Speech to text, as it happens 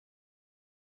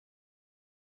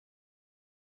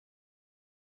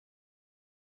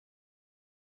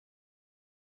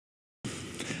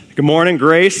Good morning,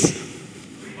 Grace.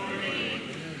 Good morning.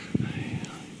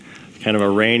 Kind of a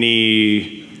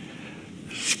rainy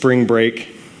spring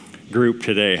break group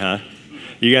today, huh?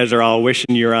 You guys are all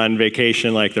wishing you're on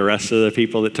vacation like the rest of the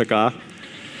people that took off?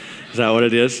 Is that what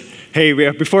it is? Hey,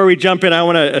 before we jump in, I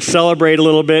want to celebrate a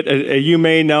little bit. You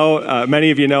may know,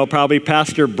 many of you know probably,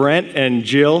 Pastor Brent and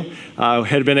Jill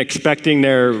had been expecting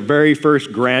their very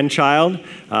first grandchild,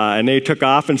 and they took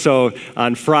off. And so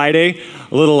on Friday,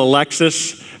 little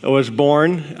Alexis was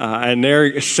born, and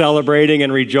they're celebrating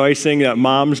and rejoicing that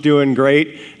mom's doing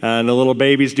great and the little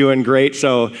baby's doing great.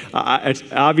 So it's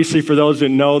obviously, for those that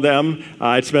know them,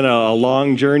 it's been a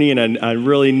long journey and a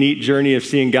really neat journey of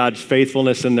seeing God's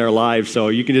faithfulness in their lives. So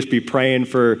you can just be praying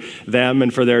for them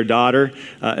and for their daughter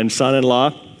and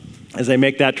son-in-law as they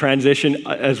make that transition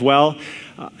as well.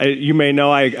 You may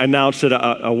know I announced it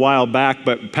a while back,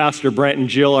 but Pastor Brent and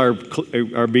Jill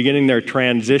are beginning their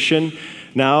transition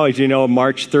now. As you know,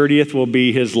 March 30th will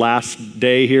be his last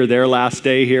day here, their last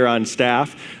day here on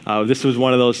staff. This was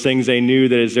one of those things they knew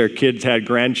that as their kids had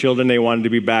grandchildren, they wanted to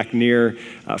be back near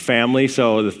family.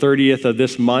 So the 30th of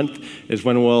this month is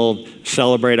when we'll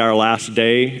celebrate our last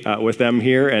day with them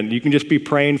here. And you can just be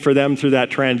praying for them through that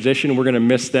transition. We're going to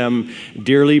miss them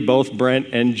dearly, both Brent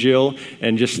and Jill,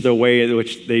 and just the way in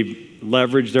which they've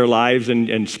leveraged their lives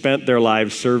and spent their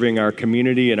lives serving our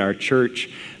community and our church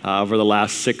over the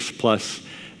last 6+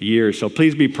 years. So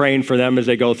please be praying for them as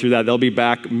they go through that. They'll be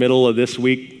back middle of this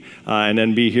week and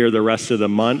then be here the rest of the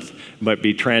month, but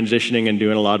be transitioning and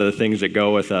doing a lot of the things that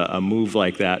go with a move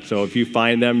like that. So if you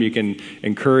find them, you can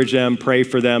encourage them, pray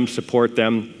for them, support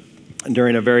them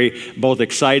during a very both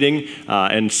exciting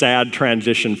and sad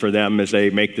transition for them as they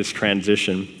make this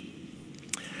transition.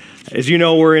 As you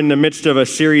know, we're in the midst of a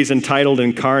series entitled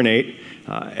Incarnate.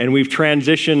 And we've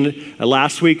transitioned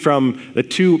last week from the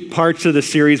two parts of the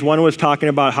series. One was talking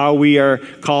about how we are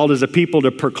called as a people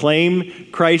to proclaim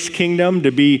Christ's kingdom,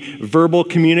 to be verbal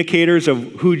communicators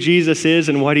of who Jesus is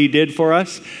and what he did for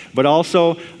us. But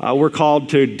also, we're called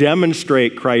to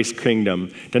demonstrate Christ's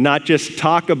kingdom, to not just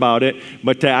talk about it,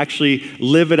 but to actually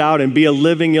live it out and be a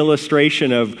living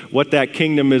illustration of what that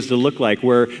kingdom is to look like,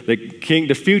 where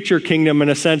the future kingdom, in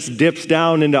a sense, dips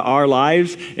down into our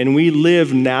lives, and we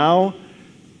live now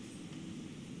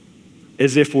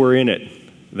as if we're in it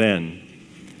then.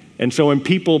 And so when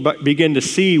people begin to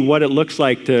see what it looks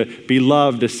like to be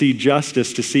loved, to see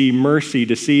justice, to see mercy,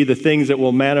 to see the things that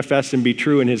will manifest and be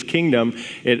true in his kingdom,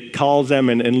 it calls them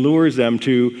and lures them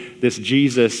to this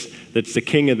Jesus that's the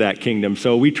king of that kingdom.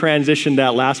 So we transitioned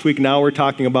that last week. Now we're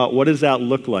talking about what does that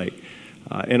look like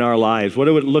in our lives? What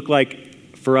would it look like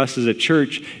for us as a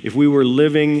church if we were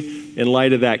living in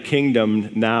light of that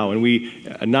kingdom now? And we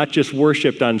not just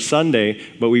worshiped on Sunday,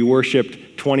 but we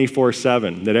worshiped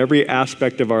 24/7, that every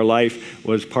aspect of our life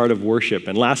was part of worship.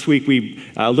 And last week we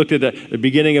looked at the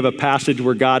beginning of a passage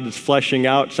where God is fleshing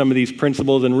out some of these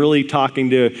principles and really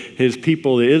talking to his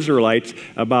people, the Israelites,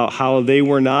 about how they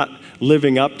were not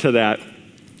living up to that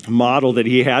model that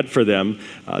he had for them.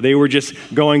 They were just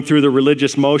going through the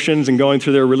religious motions and going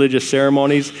through their religious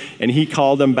ceremonies, and he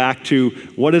called them back to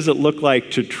what does it look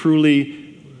like to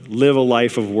truly live a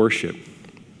life of worship,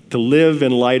 to live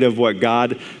in light of what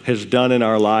God has done in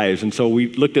our lives. And so we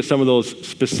looked at some of those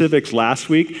specifics last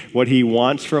week, what he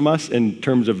wants from us in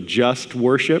terms of just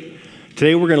worship.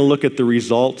 Today we're going to look at the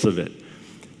results of it.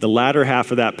 The latter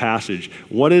half of that passage.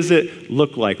 What does it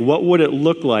look like? What would it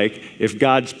look like if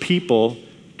God's people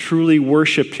truly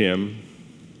worshiped him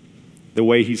the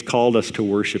way he's called us to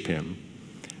worship him?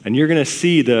 And you're going to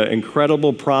see the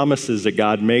incredible promises that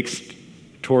God makes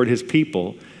toward his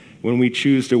people when we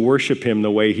choose to worship him the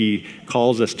way he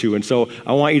calls us to. And so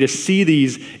I want you to see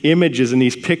these images and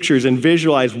these pictures and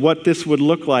visualize what this would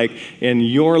look like in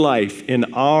your life,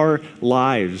 in our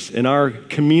lives, in our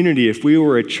community, if we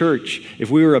were a church, if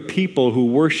we were a people who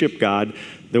worship God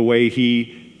the way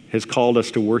he has called us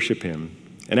to worship him.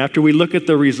 And after we look at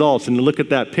the results and look at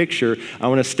that picture, I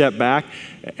want to step back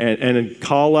and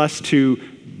call us to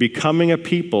becoming a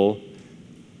people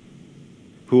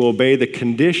who obey the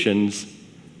conditions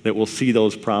that will see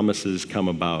those promises come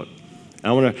about.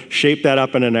 I want to shape that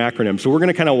up in an acronym. So we're going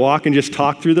to kind of walk and just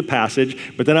talk through the passage,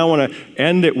 but then I want to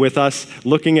end it with us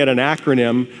looking at an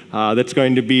acronym that's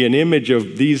going to be an image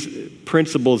of these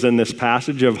principles in this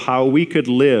passage of how we could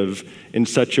live in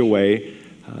such a way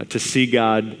to see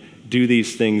God do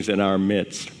these things in our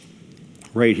midst,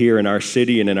 right here in our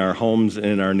city and in our homes and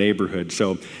in our neighborhood.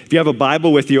 So if you have a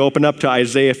Bible with you, open up to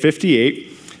Isaiah 58.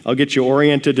 I'll get you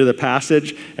oriented to the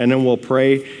passage, and then we'll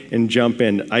pray and jump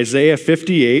in. Isaiah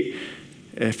 58.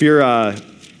 If you're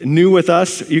new with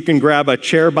us, you can grab a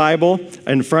chair Bible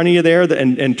in front of you there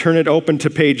and turn it open to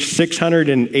page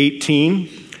 618.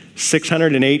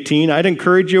 618. I'd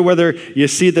encourage you, whether you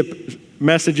see the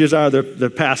messages are the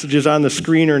passages on the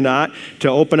screen or not, to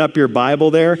open up your Bible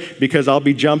there, because I'll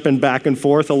be jumping back and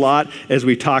forth a lot as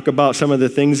we talk about some of the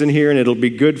things in here, and it'll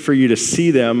be good for you to see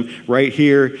them right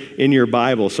here in your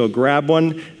Bible. So grab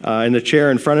one in the chair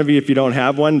in front of you. If you don't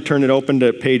have one, turn it open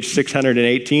to page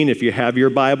 618. If you have your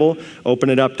Bible,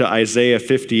 open it up to Isaiah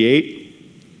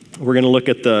 58. We're going to look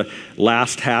at the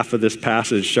last half of this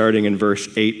passage starting in verse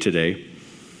 8 today.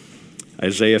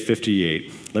 Isaiah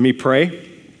 58. Let me pray.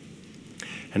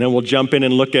 And then we'll jump in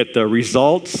and look at the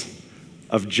results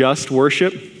of just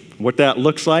worship, what that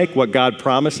looks like, what God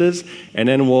promises, and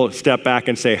then we'll step back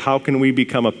and say, how can we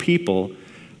become a people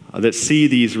that see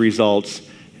these results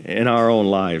in our own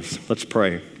lives? Let's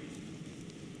pray.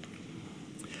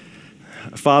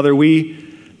 Father,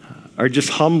 we are just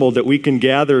humbled that we can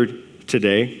gather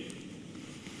today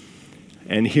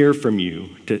and hear from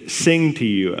you, to sing to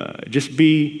you, just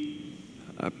be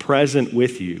present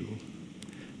with you.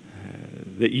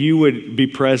 That you would be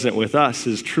present with us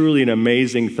is truly an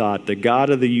amazing thought. The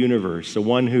God of the universe, the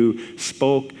one who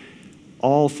spoke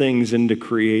all things into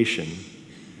creation,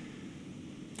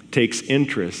 takes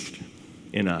interest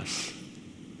in us.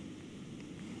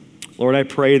 Lord, I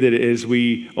pray that as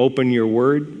we open your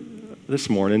word this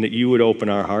morning, that you would open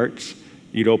our hearts,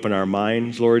 you'd open our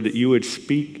minds, Lord, that you would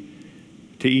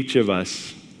speak to each of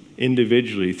us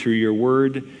individually through your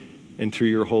word and through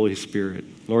your Holy Spirit.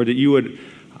 Lord, that you would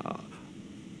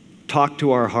talk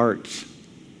to our hearts,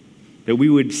 that we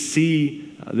would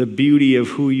see the beauty of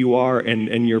who you are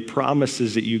and your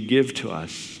promises that you give to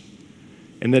us.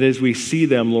 And that as we see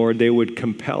them, Lord, they would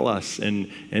compel us and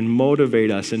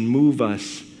motivate us and move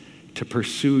us to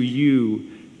pursue you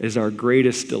as our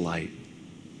greatest delight.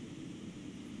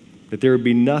 That there would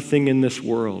be nothing in this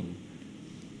world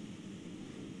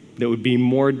that would be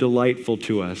more delightful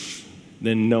to us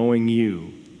than knowing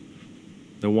you,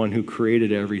 the one who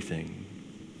created everything.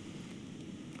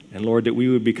 And Lord, that we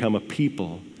would become a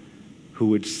people who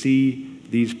would see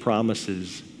these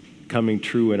promises coming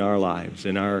true in our lives,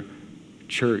 in our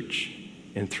church,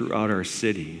 and throughout our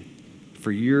city.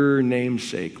 For your name's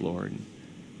sake, Lord,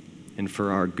 and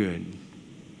for our good.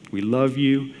 We love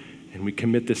you, and we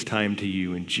commit this time to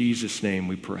you. In Jesus' name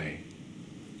we pray.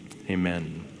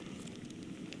 Amen.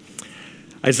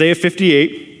 Isaiah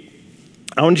 58.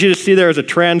 I want you to see there is a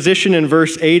transition in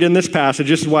verse 8 in this passage.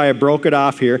 This is why I broke it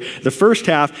off here. The first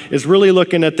half is really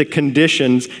looking at the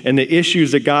conditions and the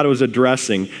issues that God was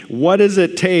addressing. What does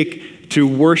it take to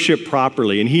worship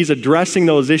properly? And he's addressing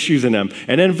those issues in them.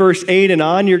 And then verse 8 and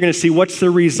on, you're going to see what's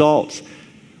the results.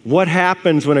 What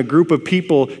happens when a group of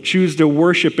people choose to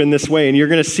worship in this way? And you're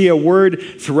going to see a word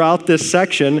throughout this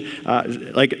section,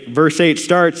 like verse 8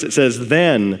 starts, it says,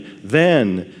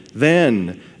 then.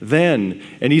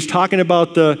 And he's talking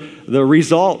about the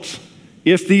results.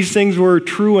 If these things were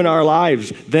true in our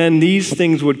lives, then these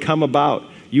things would come about.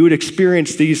 You would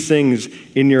experience these things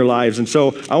in your lives. And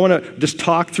so I want to just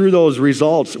talk through those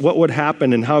results, what would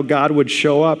happen and how God would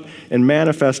show up and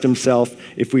manifest himself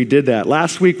if we did that.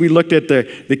 Last week we looked at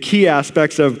the key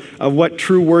aspects of what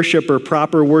true worship or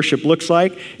proper worship looks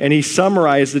like, and he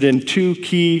summarized it in two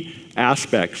key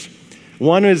aspects.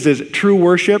 One is that true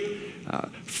worship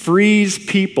frees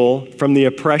people from the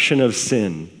oppression of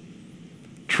sin.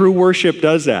 True worship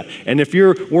does that. And if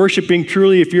you're worshiping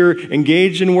truly, if you're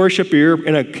engaged in worship, or you're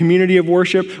in a community of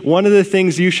worship, one of the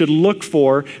things you should look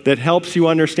for that helps you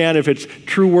understand if it's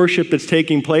true worship that's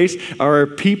taking place are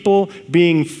people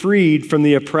being freed from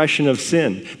the oppression of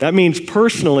sin. That means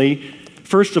personally,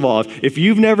 first of all, if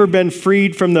you've never been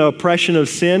freed from the oppression of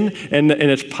sin and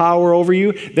its power over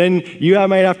you, then you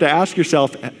might have to ask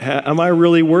yourself, am I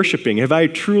really worshiping? Have I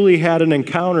truly had an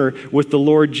encounter with the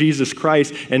Lord Jesus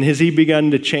Christ, and has he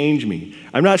begun to change me?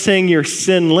 I'm not saying you're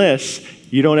sinless.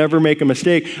 You don't ever make a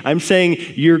mistake. I'm saying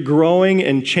you're growing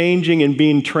and changing and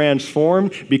being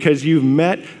transformed because you've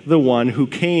met the one who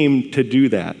came to do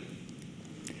that.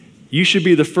 You should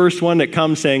be the first one that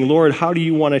comes saying, Lord, how do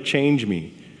you want to change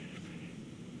me?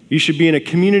 You should be in a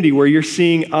community where you're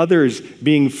seeing others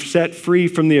being set free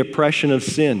from the oppression of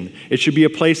sin. It should be a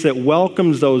place that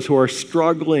welcomes those who are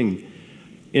struggling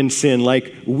in sin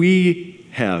like we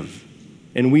have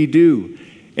and we do.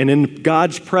 And in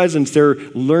God's presence, they're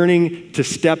learning to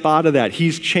step out of that.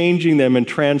 He's changing them and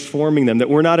transforming them. That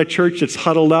we're not a church that's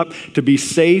huddled up to be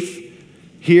safe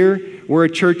here. We're a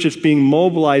church that's being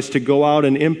mobilized to go out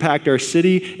and impact our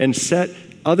city and set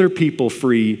other people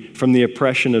free from the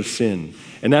oppression of sin.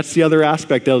 And that's the other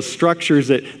aspect, those structures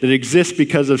that exist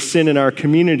because of sin in our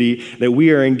community that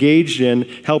we are engaged in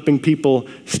helping people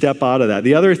step out of that.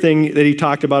 The other thing that he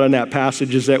talked about in that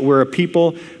passage is that we're a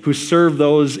people who serve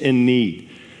those in need.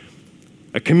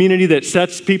 A community that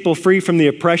sets people free from the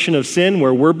oppression of sin,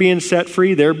 where we're being set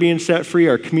free, they're being set free,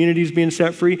 our community's being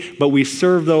set free, but we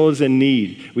serve those in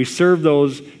need. We serve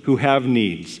those who have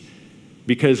needs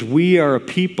because we are a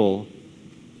people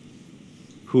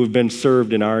who have been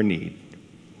served in our need,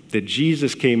 that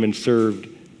Jesus came and served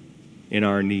in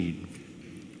our need.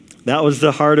 That was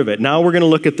the heart of it. Now we're going to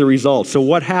look at the results. So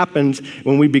what happens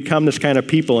when we become this kind of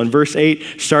people? And verse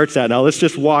 8 starts that. Now let's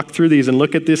just walk through these and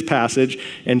look at this passage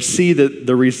and see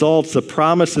the results, the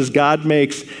promises God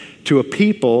makes to a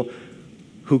people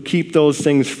who keep those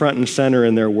things front and center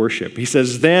in their worship. He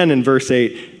says, then in verse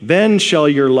 8, then shall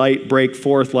your light break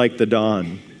forth like the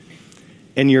dawn,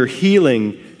 and your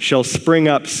healing shall spring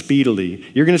up speedily.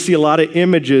 You're going to see a lot of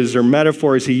images or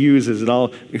metaphors he uses, and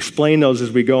I'll explain those as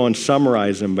we go and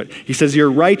summarize them. But he says, your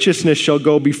righteousness shall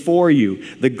go before you.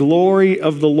 The glory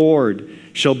of the Lord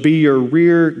shall be your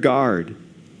rear guard.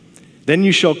 Then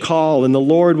you shall call, and the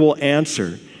Lord will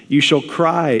answer. You shall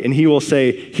cry, and he will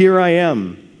say, here I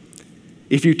am.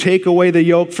 If you take away the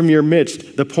yoke from your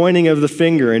midst, the pointing of the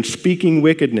finger and speaking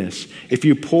wickedness, if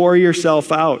you pour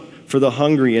yourself out for the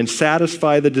hungry and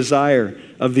satisfy the desire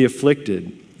of the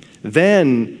afflicted,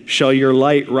 then shall your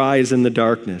light rise in the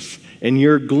darkness, and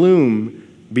your gloom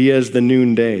be as the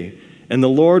noonday. And the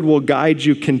Lord will guide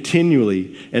you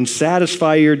continually and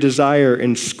satisfy your desire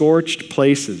in scorched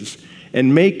places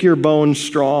and make your bones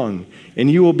strong. And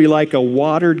you will be like a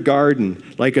watered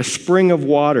garden, like a spring of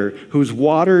water, whose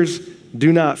waters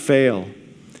do not fail.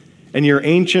 And your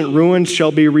ancient ruins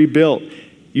shall be rebuilt.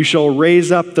 You shall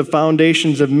raise up the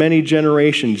foundations of many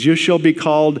generations. You shall be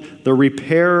called the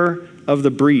repairer of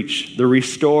the breach, the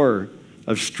restorer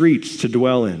of streets to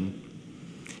dwell in.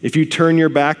 If you turn your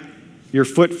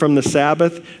foot from the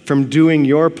Sabbath, from doing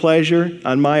your pleasure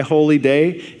on my holy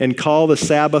day, and call the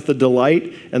Sabbath a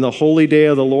delight and the holy day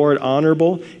of the Lord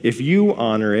honorable, if you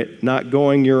honor it, not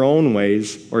going your own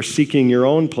ways or seeking your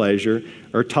own pleasure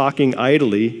or talking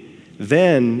idly,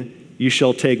 then you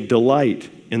shall take delight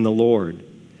in the Lord.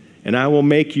 And I will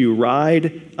make you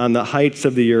ride on the heights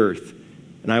of the earth,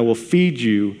 and I will feed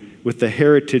you with the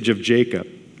heritage of Jacob,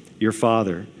 your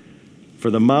father. For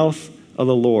the mouth of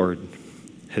the Lord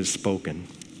has spoken.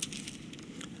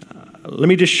 Let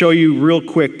me just show you real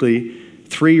quickly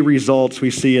 3 results we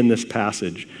see in this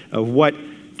passage of what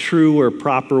true or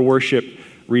proper worship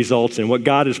results in, what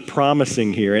God is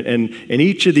promising here. And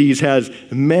each of these has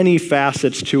many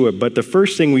facets to it. But the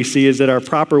first thing we see is that our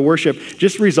proper worship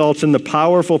just results in the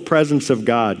powerful presence of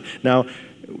God. Now,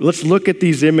 let's look at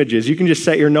these images. You can just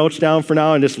set your notes down for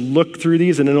now and just look through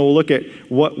these, and then we'll look at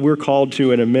what we're called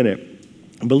to in a minute.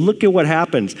 But look at what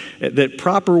happens, that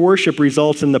proper worship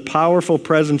results in the powerful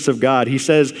presence of God. He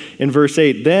says in verse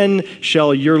 8, then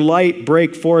shall your light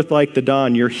break forth like the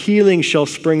dawn. Your healing shall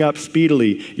spring up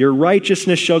speedily. Your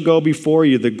righteousness shall go before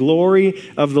you. The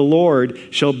glory of the Lord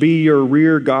shall be your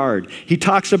rear guard. He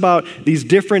talks about these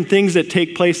different things that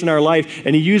take place in our life,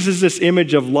 and he uses this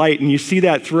image of light, and you see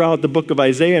that throughout the book of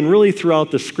Isaiah and really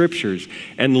throughout the scriptures.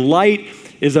 And light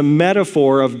is a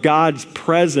metaphor of God's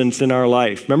presence in our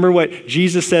life. Remember what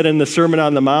Jesus said in the Sermon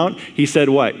on the Mount? He said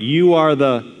what? You are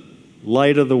the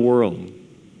light of the world.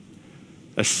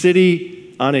 A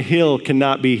city on a hill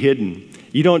cannot be hidden.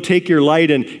 You don't take your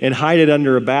light and hide it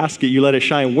under a basket. You let it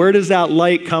shine. Where does that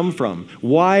light come from?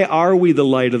 Why are we the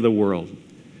light of the world?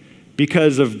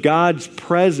 Because of God's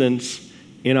presence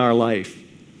in our life.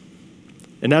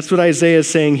 And that's what Isaiah is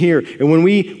saying here. And when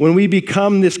we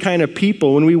become this kind of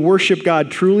people, when we worship God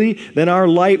truly, then our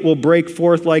light will break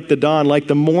forth like the dawn, like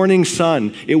the morning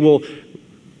sun. It will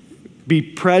be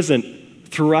present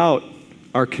throughout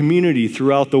our community,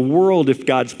 throughout the world, if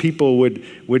God's people would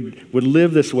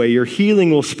live this way. Your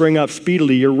healing will spring up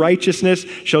speedily. Your righteousness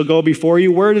shall go before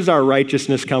you. Where does our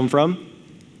righteousness come from?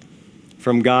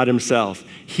 From God himself.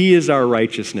 He is our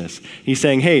righteousness. He's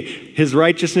saying, hey, his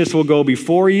righteousness will go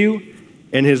before you,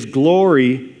 and his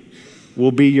glory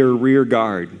will be your rear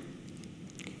guard.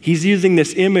 He's using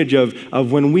this image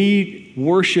of when we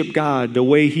worship God the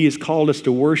way he has called us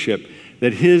to worship,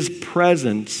 that his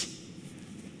presence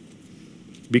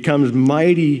becomes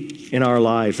mighty in our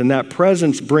lives. And that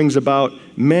presence brings about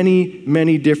many,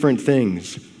 many different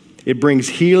things. It brings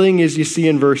healing, as you see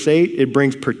in verse 8. It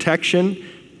brings protection.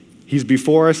 He's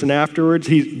before us and afterwards.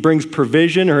 He brings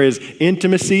provision, or his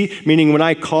intimacy, meaning when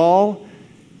I call,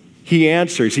 he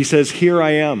answers. He says, here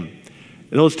I am.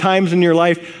 Those times in your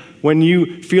life when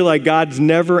you feel like God's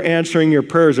never answering your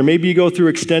prayers, or maybe you go through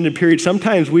extended periods,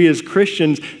 sometimes we as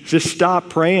Christians just stop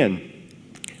praying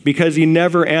because he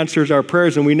never answers our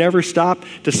prayers, and we never stop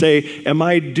to say, am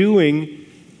I doing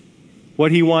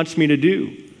what he wants me to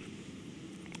do?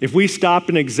 If we stop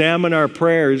and examine our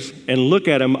prayers and look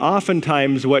at them,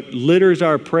 oftentimes what litters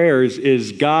our prayers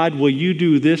is, God, will you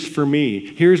do this for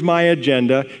me? Here's my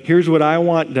agenda. Here's what I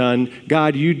want done.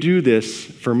 God, you do this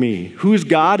for me. Who's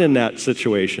God in that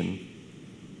situation?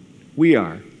 We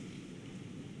are.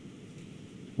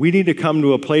 We need to come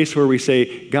to a place where we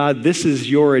say, God, this is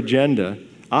your agenda.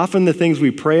 Often the things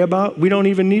we pray about, we don't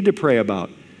even need to pray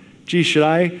about. Gee, should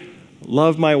I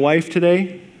love my wife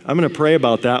today? I'm going to pray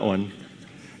about that one.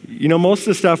 You know, most of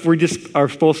the stuff we just are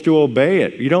supposed to obey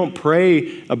it. You don't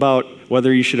pray about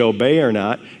whether you should obey or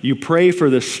not. You pray for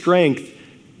the strength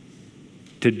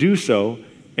to do so,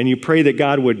 and you pray that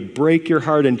God would break your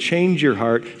heart and change your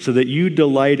heart so that you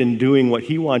delight in doing what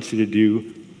he wants you to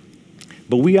do.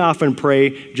 But we often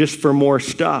pray just for more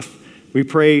stuff. We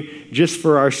pray just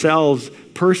for ourselves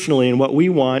personally and what we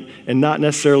want, and not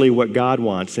necessarily what God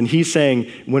wants. And he's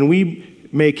saying, when we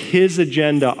make his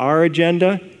agenda our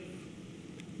agenda,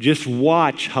 just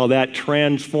watch how that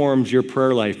transforms your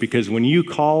prayer life, because when you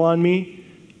call on me,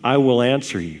 I will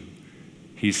answer you,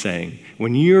 he's saying.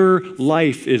 When your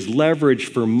life is leveraged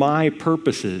for my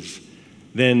purposes,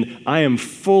 then I am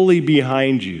fully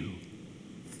behind you.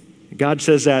 God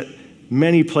says that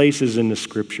many places in the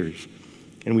scriptures,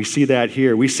 and we see that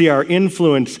here. We see our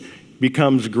influence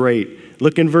becomes great.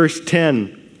 Look in verse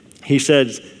 10. He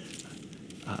says,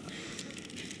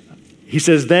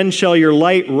 then shall your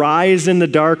light rise in the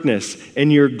darkness,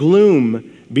 and your gloom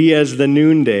be as the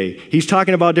noonday. He's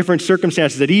talking about different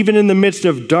circumstances, that even in the midst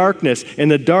of darkness, in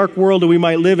the dark world that we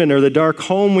might live in, or the dark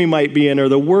home we might be in, or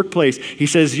the workplace, he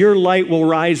says your light will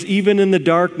rise even in the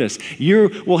darkness.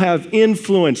 You will have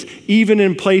influence even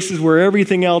in places where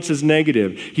everything else is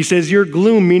negative. He says your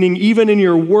gloom, meaning even in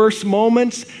your worst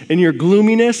moments, in your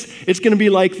gloominess, it's going to be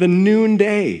like the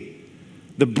noonday.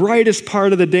 The brightest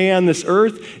part of the day on this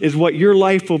earth is what your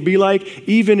life will be like,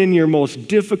 even in your most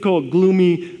difficult,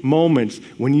 gloomy moments,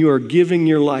 when you are giving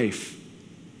your life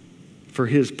for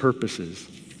his purposes.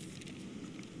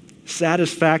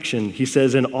 Satisfaction, he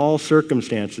says, in all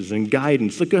circumstances, and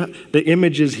guidance. Look at the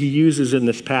images he uses in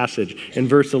this passage. In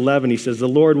verse 11, he says, the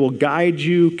Lord will guide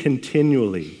you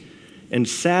continually and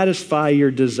satisfy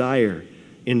your desire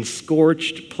in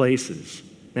scorched places.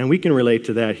 And we can relate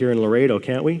to that here in Laredo,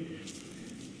 can't we?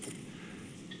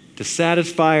 To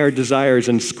satisfy our desires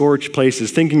in scorched places,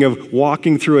 thinking of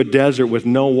walking through a desert with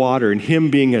no water and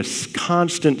him being a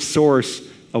constant source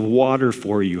of water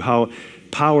for you. How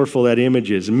powerful that image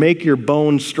is. Make your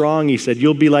bones strong, he said.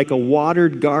 You'll be like a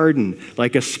watered garden,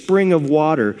 like a spring of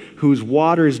water whose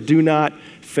waters do not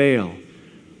fail.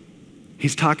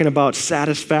 He's talking about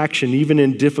satisfaction even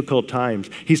in difficult times.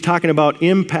 He's talking about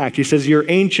impact. He says your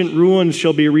ancient ruins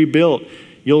shall be rebuilt.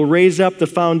 You'll raise up the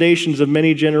foundations of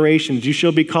many generations. You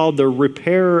shall be called the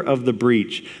repairer of the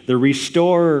breach, the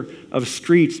restorer of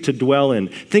streets to dwell in.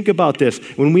 Think about this.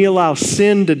 When we allow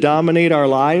sin to dominate our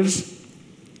lives,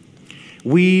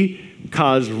 we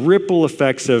cause ripple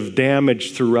effects of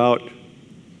damage throughout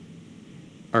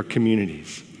our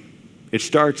communities. It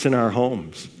starts in our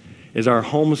homes. As our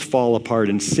homes fall apart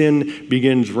and sin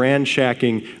begins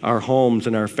ransacking our homes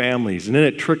and our families. And then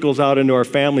it trickles out into our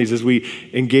families as we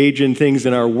engage in things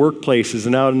in our workplaces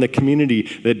and out in the community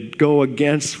that go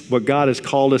against what God has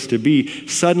called us to be.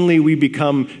 Suddenly we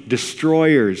become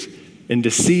destroyers and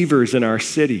deceivers in our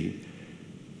city.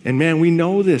 And man, we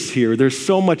know this here. There's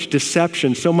so much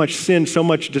deception, so much sin, so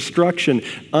much destruction,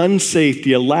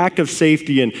 unsafety, a lack of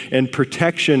safety and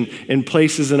protection in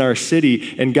places in our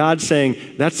city. And God's saying,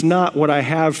 that's not what I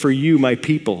have for you, my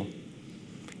people.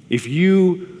 If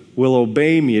you will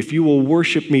obey me, if you will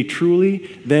worship me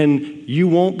truly, then you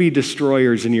won't be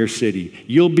destroyers in your city.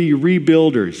 You'll be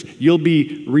rebuilders. You'll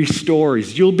be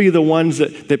restorers. You'll be the ones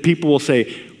that people will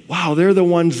say, wow, they're the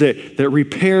ones that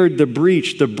repaired the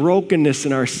breach, the brokenness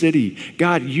in our city.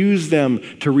 God used them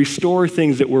to restore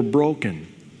things that were broken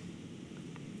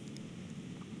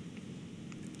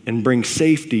and bring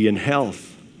safety and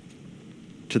health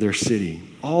to their city.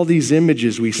 All these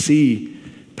images we see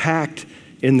packed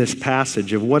in this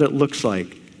passage of what it looks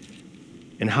like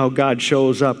and how God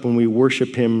shows up when we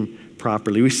worship him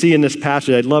properly. We see in this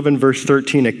passage, I love in verse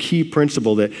 13, a key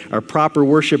principle that our proper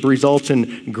worship results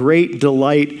in great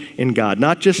delight in God.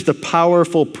 Not just the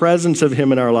powerful presence of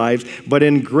him in our lives, but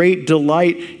in great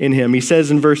delight in him. He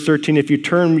says in verse 13, if you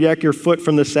turn back your foot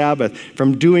from the Sabbath,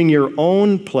 from doing your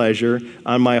own pleasure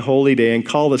on my holy day, and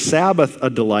call the Sabbath a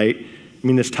delight, I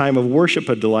mean, this time of worship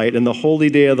a delight, and the holy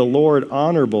day of the Lord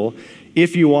honorable,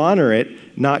 if you honor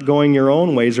it, not going your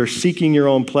own ways or seeking your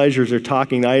own pleasures or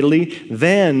talking idly,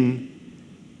 then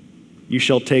you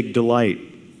shall take delight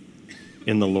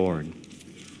in the Lord.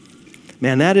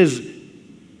 Man, that is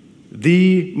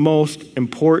the most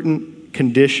important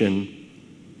condition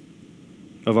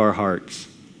of our hearts.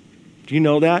 Do you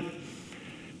know that?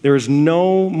 There is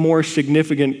no more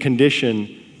significant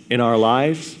condition in our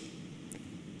lives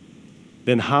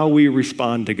than how we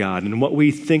respond to God and what we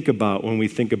think about when we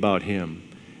think about Him,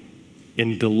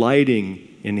 in delighting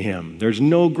in Him. There's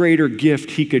no greater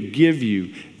gift He could give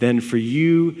you than for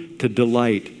you to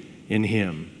delight in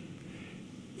Him.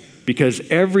 Because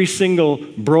every single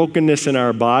brokenness in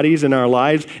our bodies, in our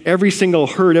lives, every single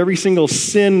hurt, every single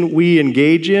sin we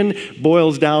engage in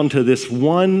boils down to this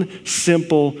one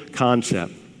simple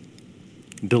concept: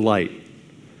 delight.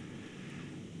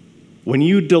 When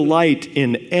you delight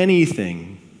in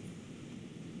anything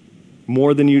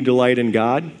more than you delight in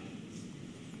God,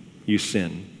 you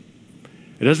sin.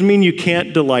 It doesn't mean you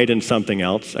can't delight in something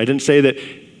else. I didn't say that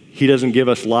He doesn't give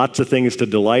us lots of things to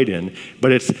delight in,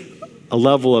 but it's a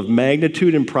level of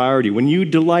magnitude and priority. When you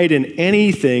delight in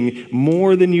anything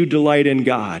more than you delight in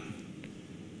God,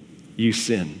 you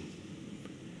sin.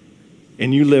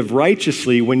 And you live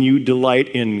righteously when you delight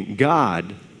in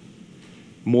God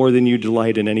more than you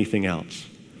delight in anything else.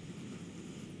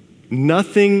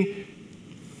 Nothing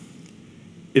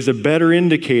is a better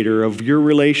indicator of your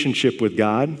relationship with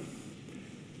God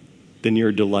than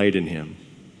your delight in Him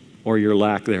or your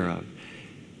lack thereof.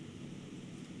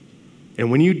 And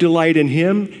when you delight in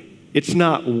Him, it's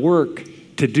not work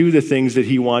to do the things that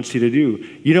He wants you to do.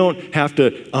 You don't have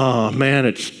to, oh man,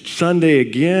 it's Sunday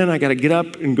again. I got to get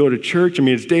up and go to church. I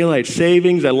mean, it's daylight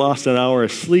savings. I lost an hour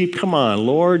of sleep. Come on,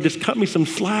 Lord, just cut me some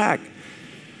slack.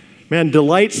 Man,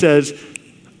 delight says,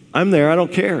 I'm there. I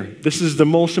don't care. This is the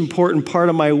most important part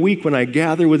of my week when I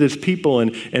gather with His people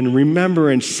and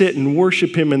remember and sit and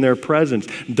worship Him in their presence.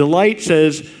 Delight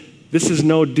says, this is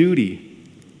no duty.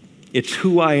 It's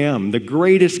who I am. The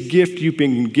greatest gift you've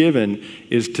been given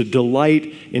is to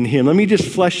delight in Him. Let me just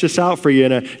flesh this out for you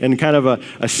in kind of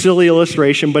a silly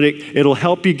illustration, but it'll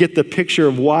help you get the picture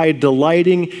of why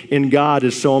delighting in God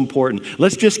is so important.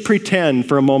 Let's just pretend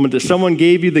for a moment that someone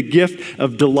gave you the gift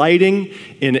of delighting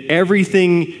in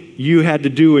everything you had to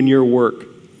do in your work.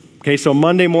 Okay, so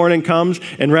Monday morning comes,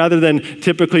 and rather than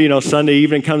typically, Sunday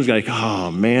evening comes, like, oh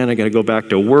man, I got to go back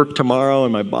to work tomorrow,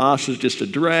 and my boss is just a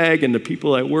drag, and the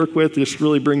people I work with just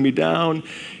really bring me down.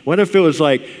 What if it was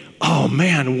like, oh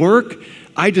man, work?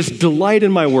 I just delight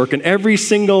in my work, and every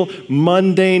single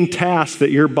mundane task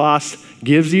that your boss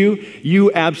gives you,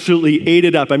 you absolutely ate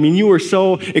it up. I mean, you were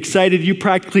so excited, you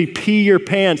practically pee your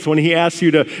pants when he asks you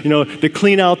to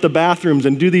clean out the bathrooms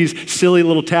and do these silly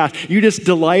little tasks. You just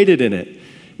delighted in it.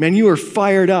 Man, you are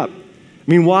fired up. I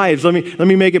mean, wives, let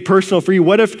me make it personal for you.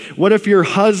 What if your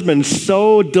husband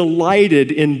so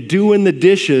delighted in doing the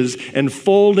dishes and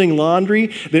folding laundry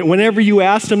that whenever you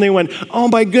asked him, they went, oh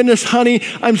my goodness, honey,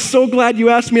 I'm so glad you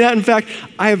asked me that. In fact,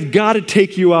 I have got to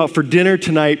take you out for dinner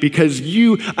tonight because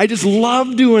I just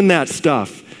love doing that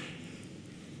stuff.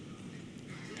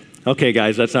 Okay,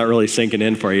 guys, that's not really sinking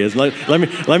in for you.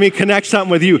 Let me connect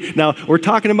something with you. Now, we're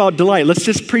talking about delight. Let's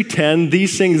just pretend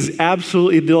these things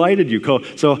absolutely delighted you.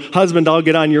 So, husband, I'll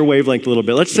get on your wavelength a little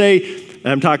bit. Let's say,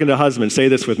 I'm talking to husbands. Say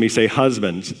this with me. Say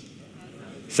husbands.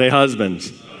 Say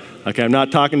husbands. Okay, I'm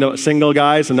not talking to single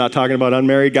guys. I'm not talking about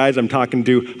unmarried guys. I'm talking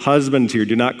to husbands here.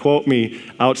 Do not quote me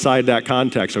outside that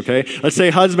context, okay? Let's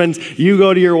say husbands, you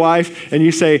go to your wife and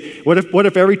you say, what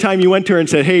if every time you went to her and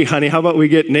said, hey, honey, how about we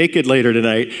get naked later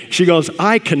tonight? She goes,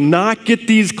 I cannot get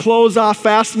these clothes off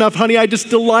fast enough, honey. I just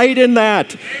delight in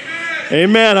that. Amen.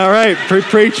 Amen. All right,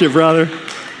 preach it, brother.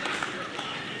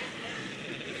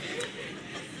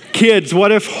 Kids,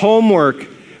 what if homework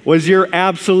was your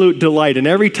absolute delight? And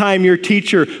every time your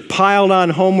teacher piled on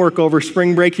homework over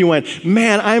spring break, you went,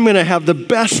 man, I'm going to have the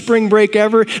best spring break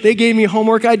ever. They gave me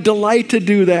homework. I delight to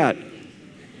do that.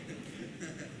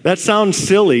 That sounds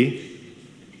silly,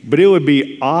 but it would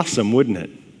be awesome, wouldn't it?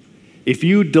 If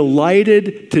you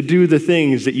delighted to do the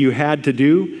things that you had to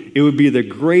do, it would be the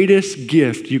greatest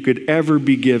gift you could ever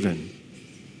be given.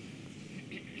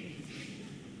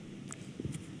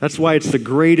 That's why it's the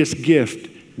greatest gift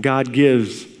God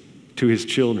gives to His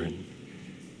children.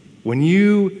 When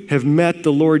you have met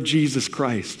the Lord Jesus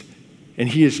Christ and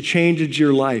He has changed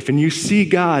your life and you see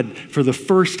God for the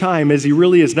first time as He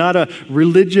really is, not a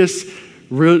religion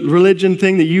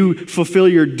thing that you fulfill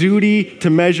your duty to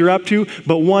measure up to,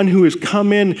 but one who has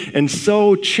come in and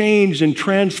so changed and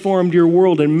transformed your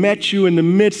world and met you in the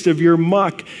midst of your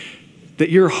muck, that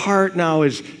your heart now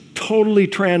is totally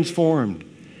transformed.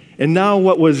 And now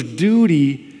what was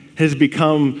duty has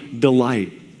become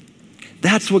delight.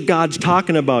 That's what God's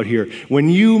talking about here. When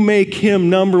you make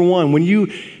him number one, when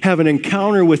you have an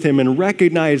encounter with him and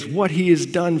recognize what he has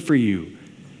done for you,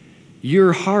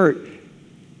 your heart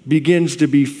begins to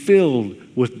be filled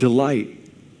with delight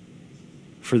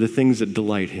for the things that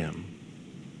delight him.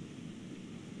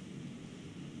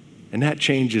 And that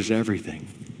changes everything.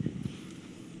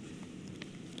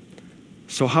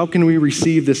 So how can we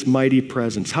receive this mighty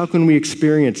presence? How can we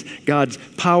experience God's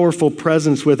powerful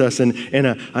presence with us and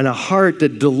a heart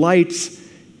that delights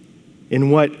in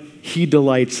what he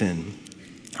delights in?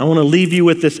 I want to leave you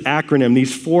with this acronym,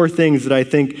 these 4 things that I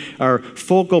think are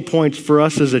focal points for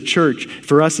us as a church,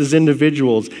 for us as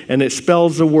individuals, and it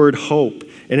spells the word hope.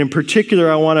 And in particular,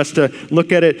 I want us to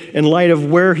look at it in light of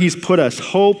where he's put us.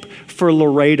 Hope for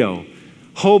Laredo.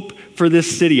 Hope for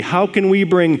this city. How can we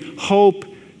bring hope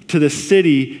to the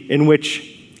city in which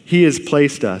he has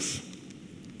placed us?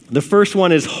 The first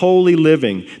one is holy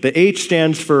living. The H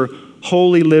stands for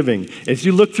holy living. As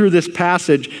you look through this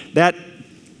passage, that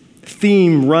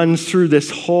theme runs through this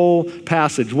whole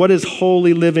passage. What does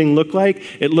holy living look like?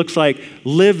 It looks like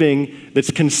living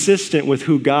that's consistent with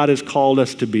who God has called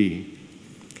us to be.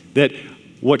 That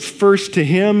what's first to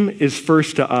him is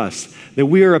first to us. That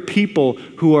we are a people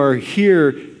who are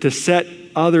here to set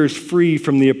others free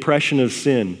from the oppression of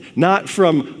sin. Not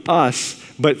from us,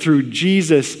 but through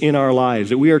Jesus in our lives.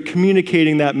 That we are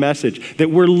communicating that message.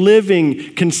 That we're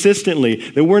living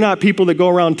consistently. That we're not people that go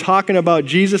around talking about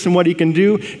Jesus and what he can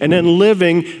do and then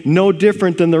living no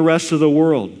different than the rest of the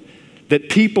world. That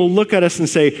people look at us and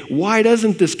say, why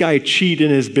doesn't this guy cheat in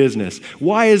his business?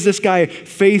 Why is this guy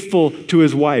faithful to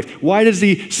his wife? Why does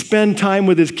he spend time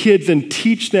with his kids and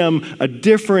teach them a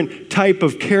different type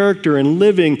of character and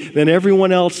living than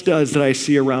everyone else does that I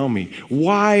see around me?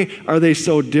 Why are they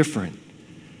so different?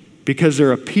 Because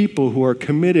they're a people who are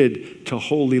committed to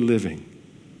holy living.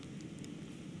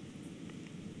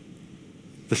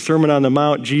 The Sermon on the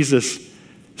Mount, Jesus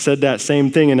said that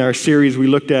same thing in our series we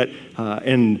looked at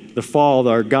in the fall,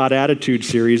 our God Attitude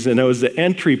series, and it was the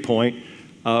entry point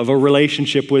of a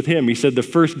relationship with him. He said the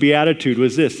first beatitude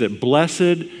was this, that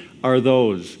blessed are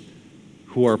those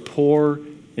who are poor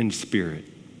in spirit,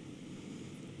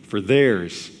 for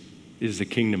theirs is the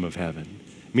kingdom of heaven.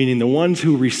 Meaning the ones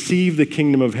who receive the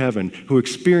kingdom of heaven, who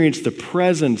experience the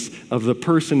presence of the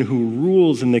person who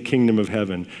rules in the kingdom of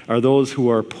heaven, are those who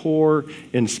are poor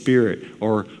in spirit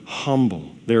or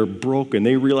humble. They're broken.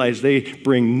 They realize they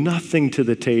bring nothing to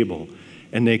the table.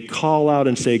 And they call out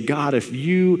and say, God, if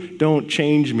you don't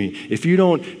change me, if you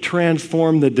don't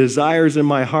transform the desires in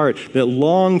my heart that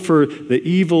long for the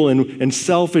evil and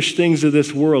selfish things of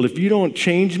this world, if you don't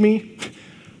change me,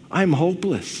 I'm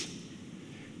hopeless.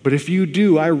 But if you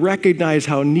do, I recognize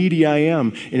how needy I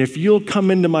am. And if you'll come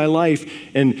into my life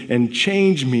and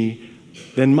change me,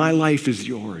 then my life is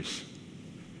yours.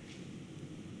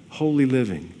 Holy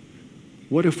living.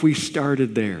 What if we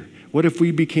started there? What if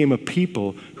we became a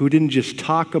people who didn't just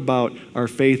talk about our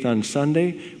faith on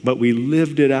Sunday, but we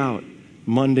lived it out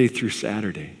Monday through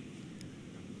Saturday?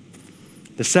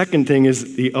 The second thing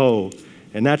is the O,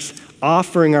 and that's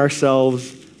offering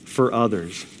ourselves for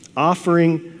others.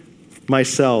 Offering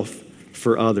myself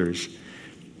for others.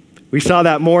 We saw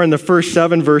that more in the first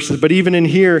 7 verses, but even in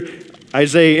here,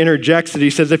 Isaiah interjects it. He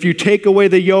says, if you take away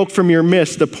the yoke from your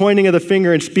midst, the pointing of the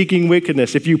finger and speaking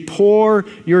wickedness, if you pour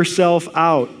yourself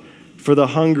out for the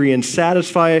hungry and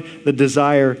satisfy the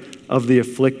desire of the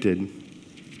afflicted.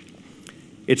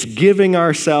 It's giving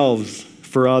ourselves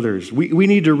for others. We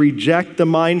need to reject the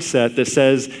mindset that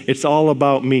says it's all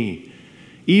about me.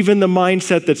 Even the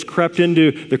mindset that's crept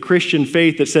into the Christian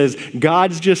faith that says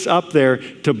God's just up there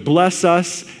to bless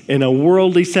us in a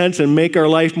worldly sense and make our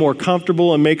life more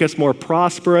comfortable and make us more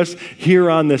prosperous here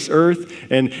on this earth.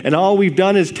 And all we've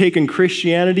done is taken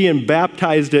Christianity and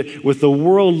baptized it with the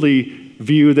worldly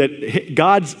view that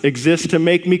God exists to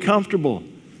make me comfortable.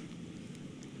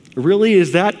 Really,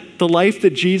 is that the life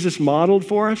that Jesus modeled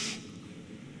for us?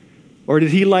 Or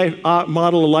did he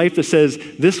model a life that says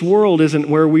this world isn't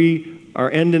where we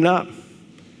are ending up?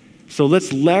 So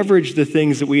let's leverage the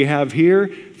things that we have here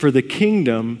for the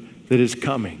kingdom that is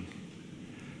coming.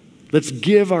 Let's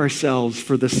give ourselves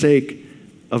for the sake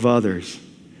of others.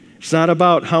 It's not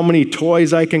about how many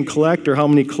toys I can collect or how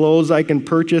many clothes I can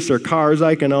purchase or cars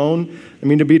I can own. I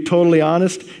mean, to be totally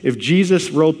honest, if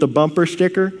Jesus wrote the bumper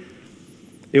sticker,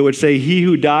 it would say, he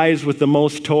who dies with the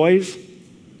most toys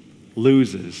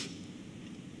loses.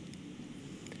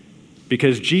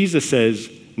 Because Jesus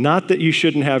says, Not that you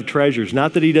shouldn't have treasures,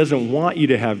 not that he doesn't want you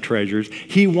to have treasures.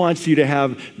 He wants you to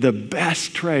have the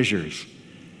best treasures.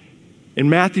 In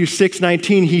Matthew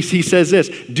 6:19, he says this,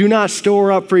 do not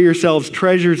store up for yourselves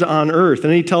treasures on earth.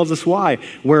 And he tells us why.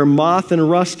 Where moth and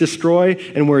rust destroy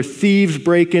and where thieves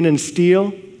break in and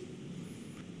steal.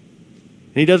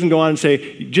 And he doesn't go on and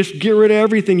say, just get rid of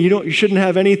everything. You shouldn't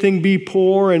have anything be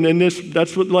poor and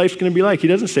that's what life's going to be like. He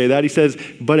doesn't say that. He says,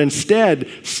 but instead,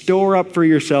 store up for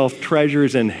yourself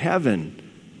treasures in heaven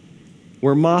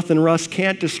where moth and rust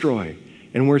can't destroy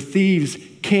and where thieves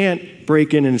can't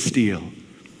break in and steal.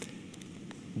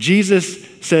 Jesus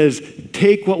says,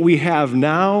 take what we have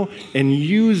now and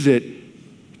use it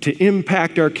to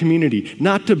impact our community,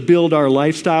 not to build our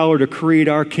lifestyle or to create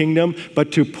our kingdom,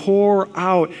 but to pour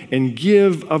out and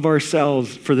give of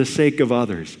ourselves for the sake of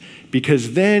others.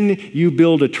 Because then you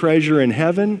build a treasure in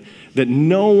heaven that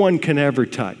no one can ever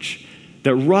touch,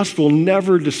 that rust will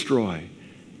never destroy,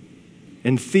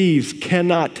 and thieves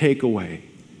cannot take away.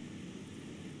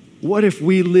 What if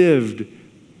we lived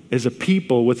as a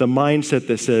people with a mindset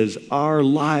that says, our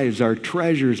lives, our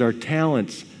treasures, our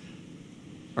talents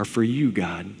are for you,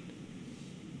 God.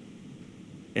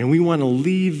 And we want to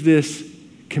leave this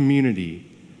community,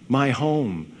 my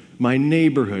home, my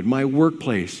neighborhood, my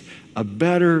workplace, a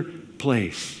better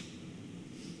place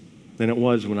than it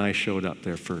was when I showed up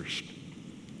there first.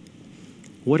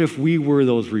 What if we were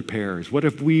those repairers? What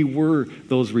if we were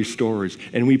those restorers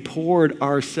and we poured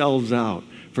ourselves out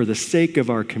for the sake of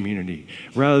our community,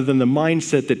 rather than the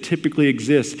mindset that typically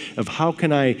exists of how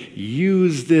can I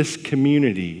use this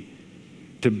community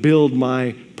to build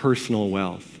my personal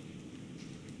wealth?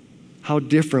 How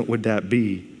different would that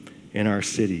be in our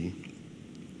city?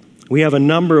 We have a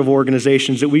number of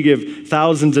organizations that we give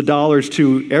thousands of dollars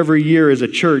to every year as a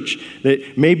church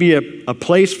that may be a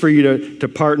place for you to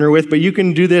partner with, but you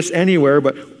can do this anywhere.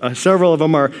 But several of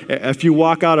them are, if you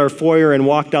walk out our foyer and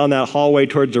walk down that hallway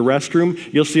towards the restroom,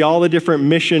 you'll see all the different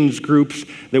missions groups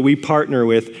that we partner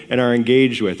with and are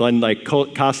engaged with, like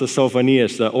Casa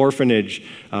Sofonias, the orphanage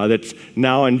that's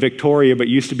now in Victoria but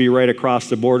used to be right across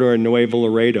the border in Nuevo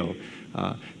Laredo.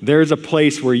 There's a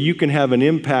place where you can have an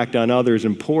impact on others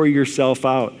and pour yourself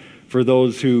out for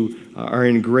those who are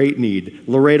in great need.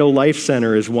 Laredo Life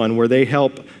Center is one where they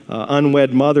help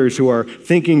unwed mothers who are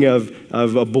thinking of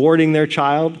aborting their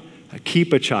child,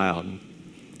 keep a child.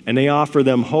 And they offer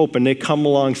them hope and they come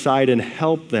alongside and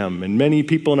help them. And many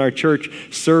people in our church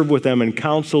serve with them and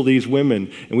counsel these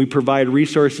women. And we provide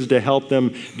resources to help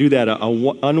them do that.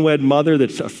 An unwed mother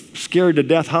that's scared to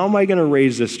death, how am I going to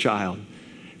raise this child?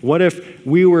 What if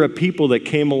we were a people that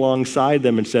came alongside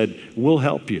them and said, we'll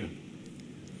help you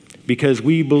because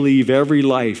we believe every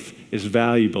life is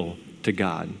valuable to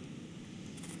God?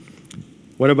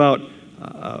 What about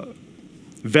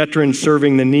Veterans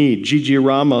Serving the Need? Gigi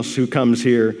Ramos, who comes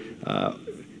here,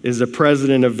 is the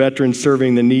president of Veterans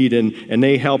Serving the Need, and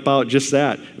they help out just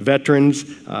that. Veterans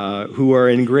who are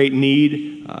in great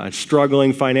need,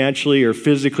 struggling financially or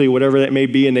physically, whatever that may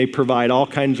be, and they provide all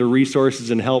kinds of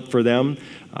resources and help for them.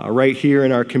 Right here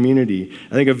in our community.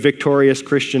 I think of Victorious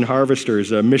Christian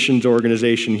Harvesters, a missions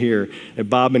organization here, and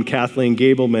Bob and Kathleen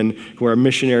Gableman, who are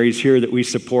missionaries here that we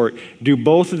support, do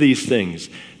both of these things.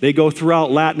 They go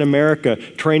throughout Latin America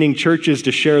training churches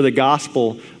to share the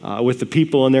gospel with the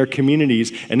people in their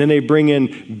communities, and then they bring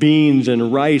in beans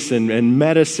and rice and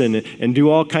medicine and do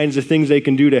all kinds of things they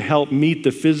can do to help meet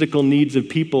the physical needs of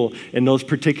people in those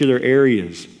particular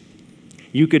areas.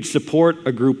 You could support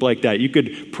a group like that. You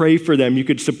could pray for them. You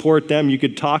could support them. You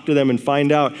could talk to them and find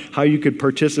out how you could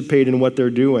participate in what they're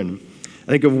doing. I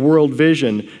think of World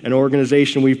Vision, an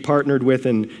organization we've partnered with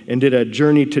and did a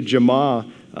journey to Jama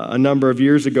a number of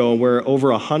years ago where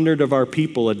over 100 of our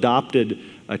people adopted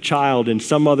a child in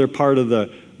some other part of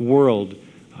the world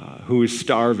who is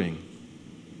starving.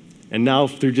 And now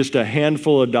through just a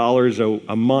handful of dollars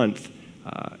a month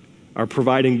are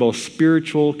providing both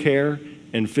spiritual care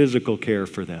and physical care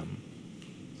for them.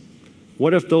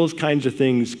 What if those kinds of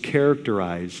things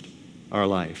characterized our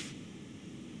life?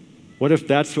 What if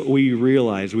that's what we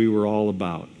realized we were all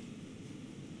about?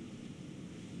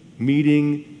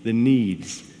 Meeting the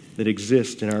needs that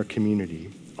exist in our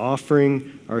community,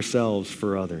 offering ourselves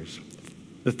for others.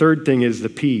 The third thing is the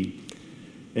P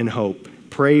in hope.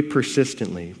 Pray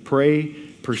persistently. Pray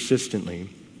persistently.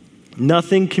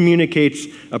 Nothing communicates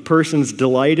a person's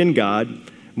delight in God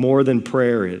more than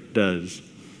prayer it does.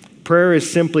 Prayer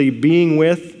is simply being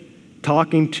with,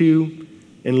 talking to,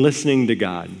 and listening to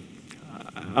God.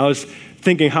 I was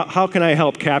thinking, how can I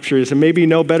help capture this? And maybe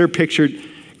no better picture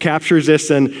captures this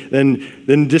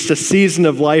than just a season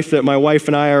of life that my wife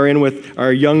and I are in with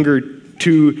our younger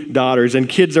 2 daughters. And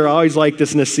kids are always like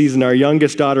this in this season. Our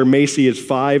youngest daughter, Macy, is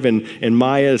 5, and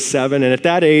Maya is 7. And at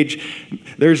that age,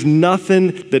 there's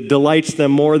nothing that delights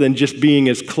them more than just being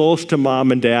as close to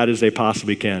mom and dad as they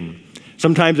possibly can.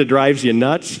 Sometimes it drives you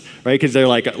nuts, right? Because they're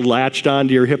like latched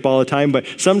onto your hip all the time. But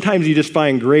sometimes you just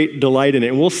find great delight in it.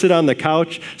 And we'll sit on the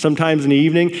couch sometimes in the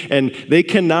evening, and they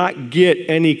cannot get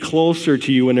any closer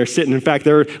to you when they're sitting. In fact,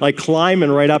 they're like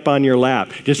climbing right up on your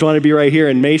lap. Just want to be right here.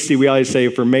 And Macy, we always say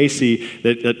for Macy,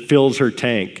 that fills her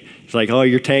tank. It's like, oh,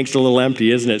 your tank's a little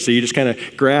empty, isn't it? So you just kind of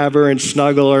grab her and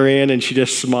snuggle her in, and she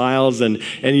just smiles. And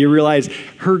you realize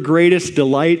her greatest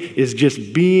delight is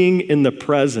just being in the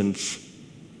presence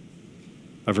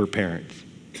of her parents.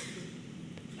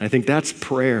 I think that's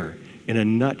prayer in a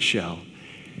nutshell.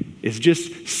 It's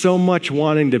just so much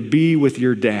wanting to be with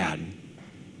your dad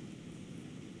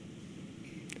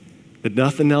that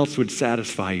nothing else would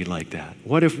satisfy you like that.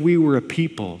 What if we were a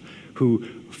people who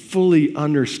fully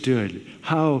understood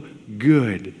how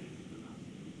good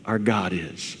our God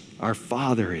is, our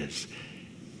Father is?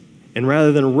 And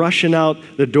rather than rushing out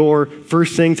the door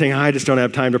first thing saying, I just don't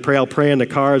have time to pray, I'll pray in the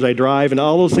car as I drive, and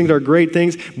all those things are great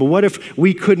things, but what if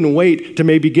we couldn't wait to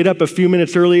maybe get up a few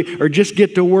minutes early or just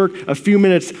get to work a few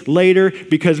minutes later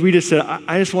because we just said,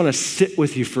 I just want to sit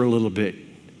with you for a little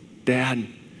bit. Dad,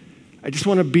 I just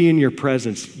want to be in your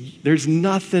presence. There's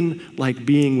nothing like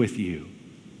being with you.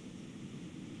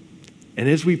 And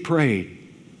as we prayed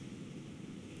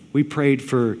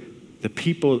for the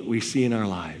people that we see in our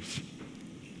lives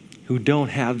who don't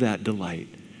have that delight,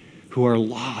 who are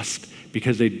lost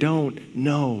because they don't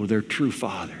know their true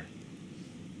Father.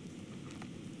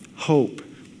 Hope.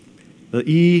 The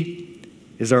E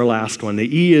is our last one.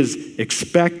 The E is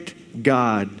expect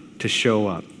God to show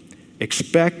up.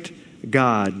 Expect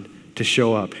God to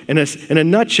show up. And in a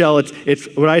nutshell, it's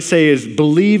what I say is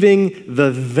believing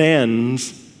the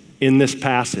thens in this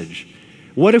passage.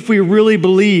 What if we really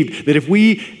believed that if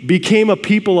we became a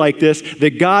people like this,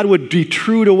 that God would be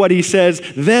true to what he says,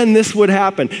 then this would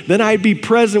happen. Then I'd be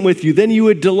present with you. Then you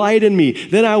would delight in me.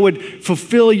 Then I would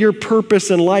fulfill your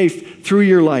purpose in life through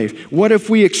your life. What if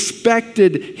we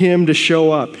expected him to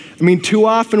show up? I mean, too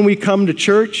often we come to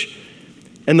church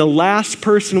and the last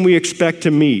person we expect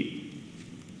to meet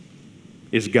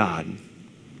is God.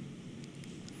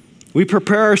 We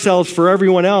prepare ourselves for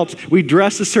everyone else. We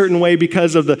dress a certain way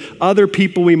because of the other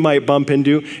people we might bump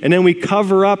into, and then we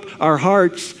cover up our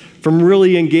hearts from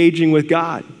really engaging with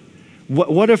God.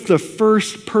 What if the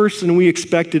first person we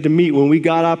expected to meet when we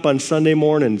got up on Sunday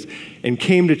mornings and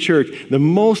came to church, the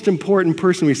most important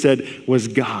person we said was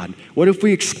God? What if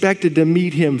we expected to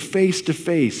meet him face to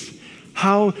face?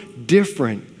 How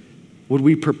different would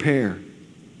we prepare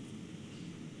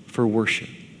for worship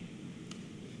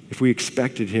if we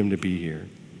expected him to be here?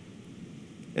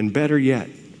 And better yet,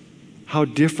 how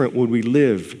different would we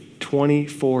live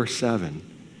 24/7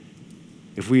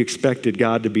 if we expected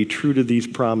God to be true to these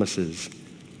promises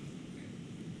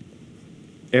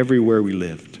everywhere we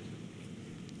lived?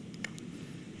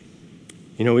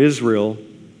 You know, Israel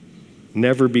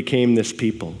never became this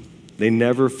people. They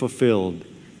never fulfilled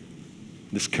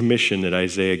this commission that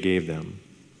Isaiah gave them.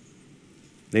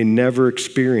 They never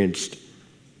experienced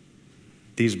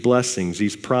these blessings,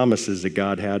 these promises that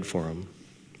God had for them.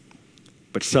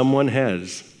 But someone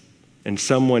has, and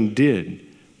someone did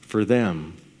for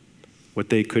them what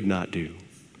they could not do.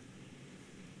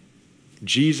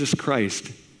 Jesus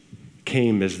Christ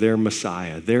came as their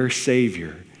Messiah, their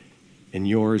Savior, and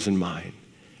yours and mine.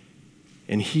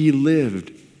 And he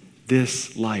lived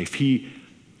this life. He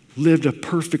lived a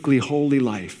perfectly holy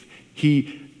life.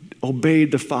 He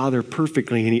obeyed the Father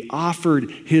perfectly, and he offered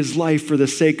his life for the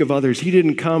sake of others. He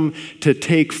didn't come to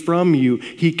take from you.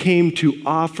 He came to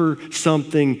offer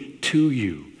something to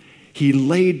you. He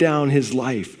laid down his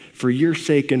life for your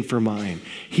sake and for mine.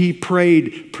 He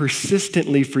prayed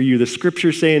persistently for you. The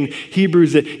scriptures say in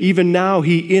Hebrews that even now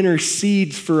he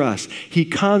intercedes for us. He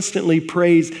constantly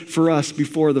prays for us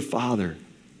before the Father.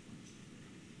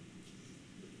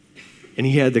 And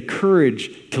he had the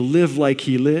courage to live like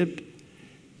he lived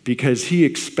because he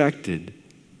expected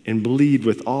and believed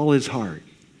with all his heart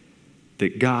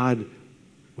that God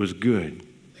was good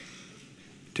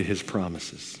to his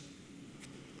promises.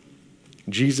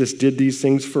 Jesus did these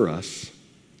things for us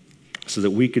so that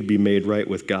we could be made right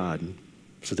with God,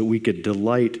 so that we could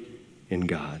delight in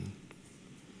God.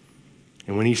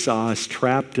 And when he saw us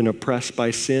trapped and oppressed by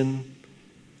sin,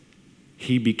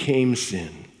 he became sin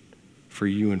for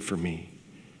you and for me.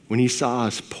 When he saw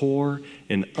us poor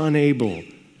and unable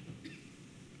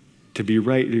to be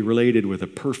rightly related with a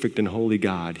perfect and holy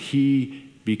God, he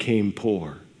became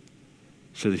poor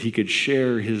so that he could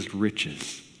share his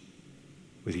riches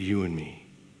with you and me.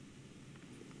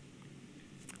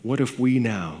 What if we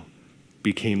now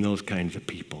became those kinds of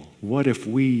people? What if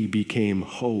we became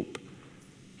hope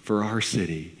for our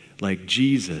city like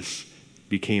Jesus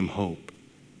became hope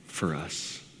for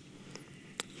us?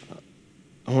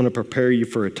 I want to prepare you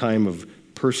for a time of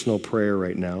personal prayer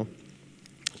right now,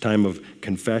 a time of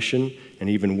confession and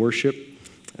even worship.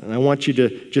 And I want you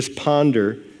to just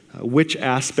ponder which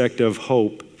aspect of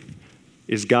hope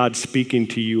is God speaking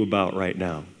to you about right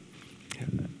now?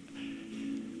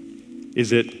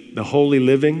 Is it the holy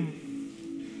living?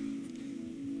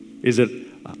 Is it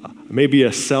maybe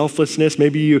a selflessness?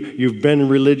 Maybe you've been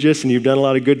religious and you've done a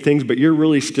lot of good things, but you're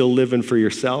really still living for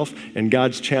yourself, and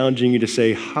God's challenging you to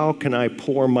say, how can I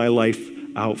pour my life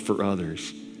out for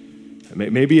others?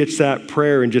 Maybe it's that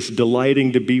prayer and just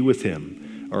delighting to be with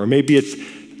him. Or maybe it's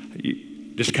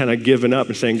just kind of giving up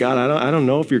and saying, God, I don't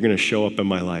know if you're going to show up in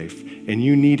my life. And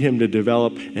you need him to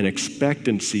develop an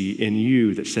expectancy in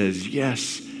you that says,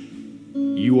 yes,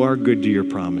 you are good to your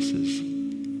promises.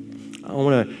 I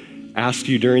want to ask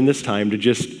you during this time to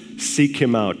just seek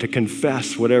him out, to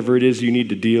confess whatever it is you need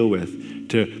to deal with,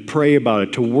 to pray about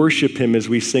it, to worship him as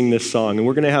we sing this song. And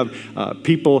we're going to have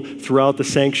people throughout the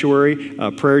sanctuary,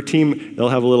 prayer team, they'll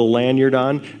have a little lanyard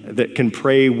on that can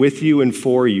pray with you and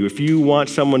for you. If you want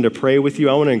someone to pray with you,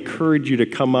 I want to encourage you to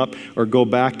come up or go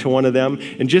back to one of them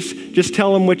and just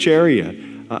tell them which area.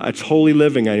 It's holy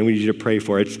living I need you to pray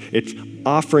for. It's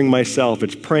offering myself.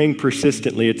 It's praying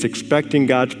persistently. It's expecting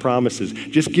God's promises.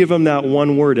 Just give them that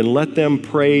one word and let them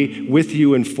pray with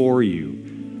you and for you.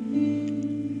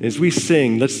 As we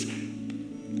sing, let's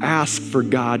ask for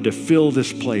God to fill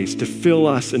this place, to fill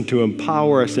us and to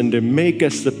empower us and to make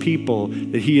us the people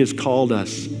that he has called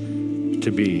us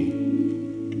to be.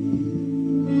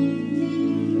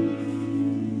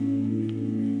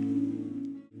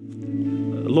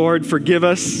 Lord, forgive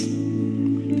us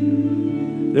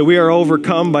that we are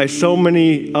overcome by so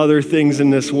many other things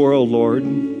in this world,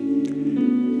 Lord.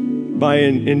 By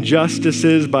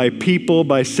injustices, by people,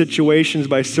 by situations,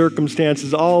 by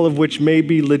circumstances, all of which may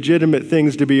be legitimate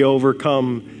things to be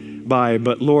overcome by.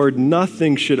 But Lord,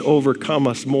 nothing should overcome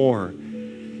us more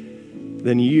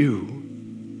than you.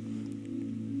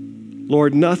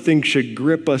 Lord, nothing should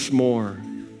grip us more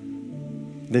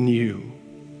than you.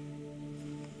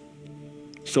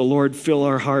 So Lord, fill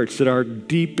our hearts that our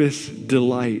deepest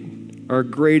delight, our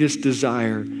greatest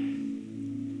desire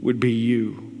would be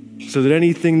you. So that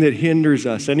anything that hinders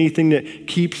us, anything that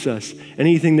keeps us,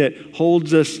 anything that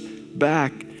holds us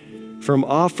back from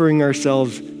offering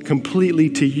ourselves completely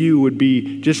to you would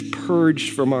be just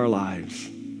purged from our lives.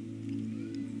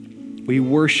 We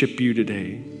worship you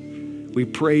today. We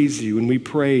praise you and we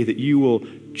pray that you will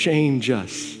change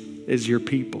us as your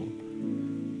people.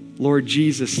 Lord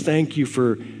Jesus, thank you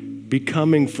for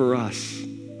becoming for us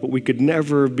what we could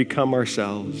never have become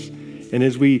ourselves. And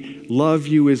as we love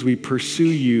you, as we pursue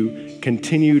you,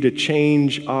 continue to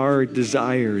change our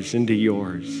desires into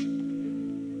yours.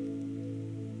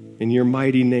 In your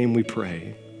mighty name we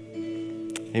pray.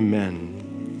 Amen.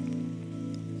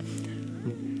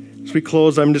 As we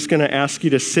close, I'm just going to ask you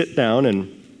to sit down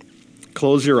and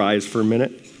close your eyes for a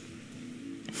minute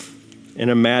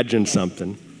and imagine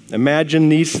something. Imagine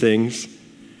these things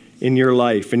in your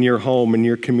life, in your home, in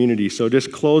your community. So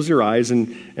just close your eyes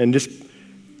and just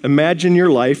imagine your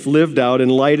life lived out in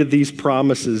light of these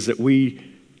promises that we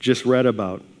just read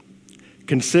about.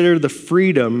 Consider the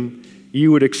freedom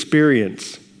you would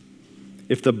experience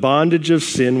if the bondage of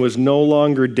sin was no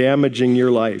longer damaging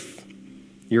your life,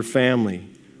 your family,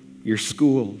 your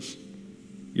schools,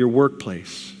 your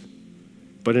workplace,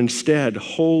 but instead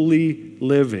holy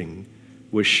living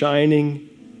was shining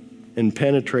and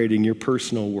penetrating your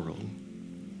personal world.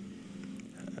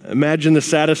 Imagine the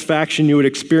satisfaction you would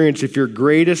experience if your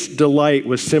greatest delight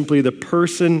was simply the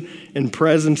person and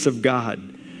presence of God.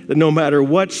 That no matter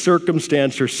what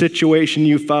circumstance or situation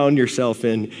you found yourself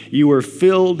in, you were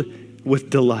filled with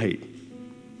delight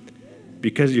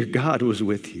because your God was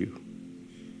with you.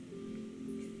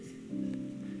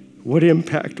 What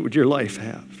impact would your life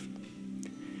have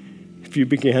if you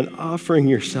began offering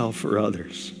yourself for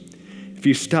others? If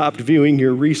you stopped viewing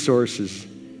your resources,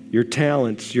 your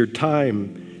talents, your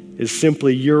time as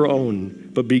simply your own,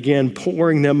 but began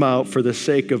pouring them out for the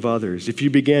sake of others. If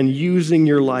you began using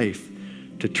your life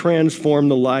to transform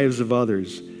the lives of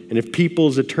others, and if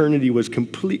people's eternity was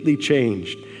completely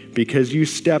changed because you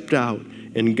stepped out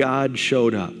and God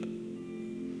showed up.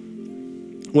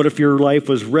 What if your life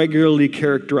was regularly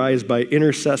characterized by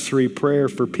intercessory prayer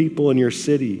for people in your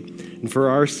city and for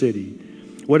our city?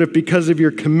 What if because of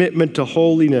your commitment to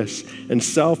holiness and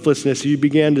selflessness, you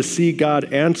began to see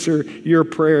God answer your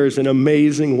prayers in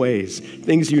amazing ways,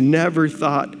 things you never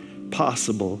thought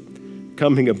possible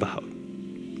coming about?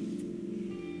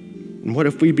 And what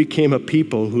if we became a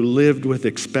people who lived with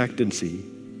expectancy,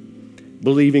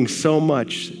 believing so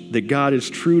much that God is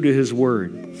true to his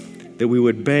word, that we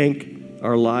would bank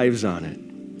our lives on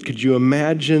it? Could you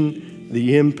imagine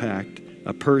the impact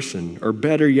a person, or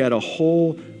better yet, a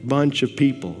whole bunch of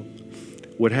people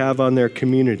would have on their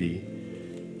community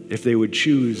if they would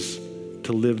choose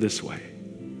to live this way?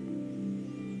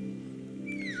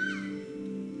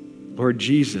 Lord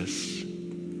Jesus,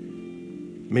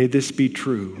 may this be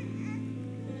true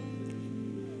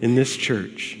in this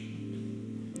church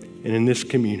and in this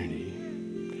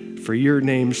community. For your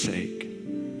name's sake,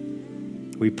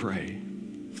 we pray.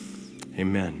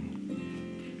 Amen.